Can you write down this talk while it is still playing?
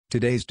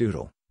Today's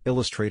doodle,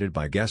 illustrated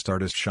by guest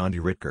artist Shanti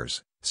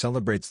Rittgers,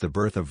 celebrates the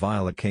birth of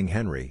Violet King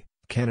Henry,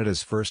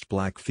 Canada's first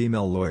black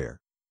female lawyer.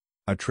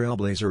 A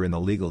trailblazer in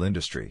the legal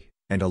industry,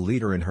 and a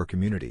leader in her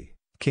community,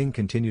 King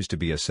continues to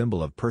be a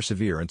symbol of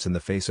perseverance in the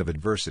face of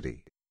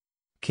adversity.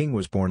 King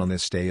was born on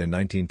this day in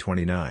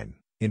 1929,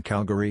 in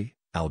Calgary,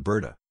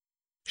 Alberta.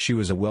 She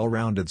was a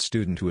well-rounded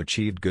student who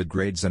achieved good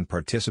grades and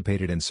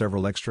participated in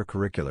several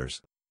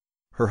extracurriculars.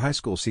 Her high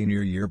school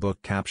senior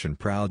yearbook caption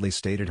proudly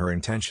stated her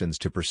intentions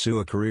to pursue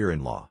a career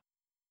in law.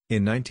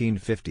 In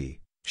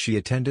 1950, she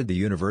attended the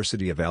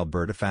University of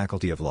Alberta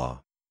Faculty of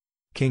Law.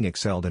 King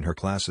excelled in her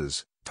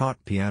classes,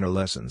 taught piano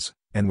lessons,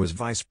 and was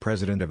vice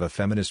president of a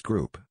feminist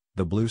group,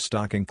 the Blue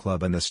Stocking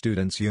Club and the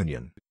Students'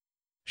 Union.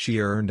 She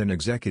earned an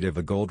executive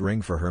a gold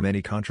ring for her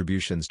many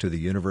contributions to the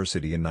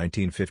university in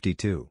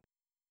 1952.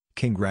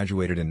 King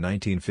graduated in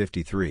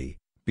 1953,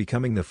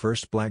 becoming the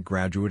first black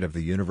graduate of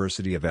the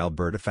University of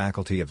Alberta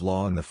Faculty of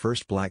Law and the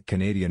first black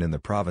Canadian in the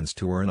province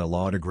to earn a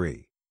law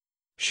degree.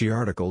 She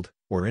articled,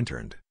 or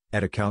interned,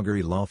 at a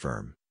Calgary law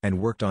firm, and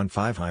worked on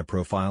 5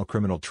 high-profile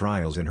criminal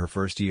trials in her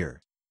first year.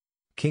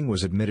 King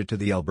was admitted to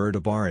the Alberta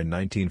Bar in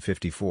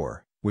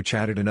 1954, which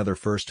added another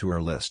first to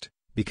her list,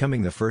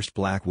 becoming the first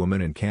black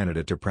woman in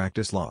Canada to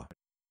practice law.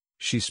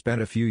 She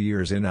spent a few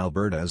years in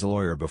Alberta as a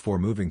lawyer before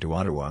moving to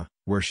Ottawa,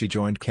 where she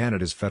joined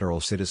Canada's federal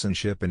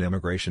Citizenship and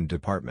Immigration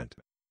Department.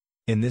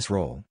 In this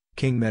role,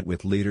 King met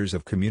with leaders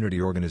of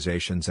community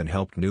organizations and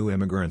helped new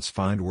immigrants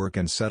find work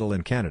and settle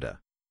in Canada.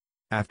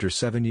 After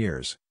 7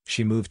 years,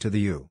 she moved to the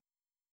U.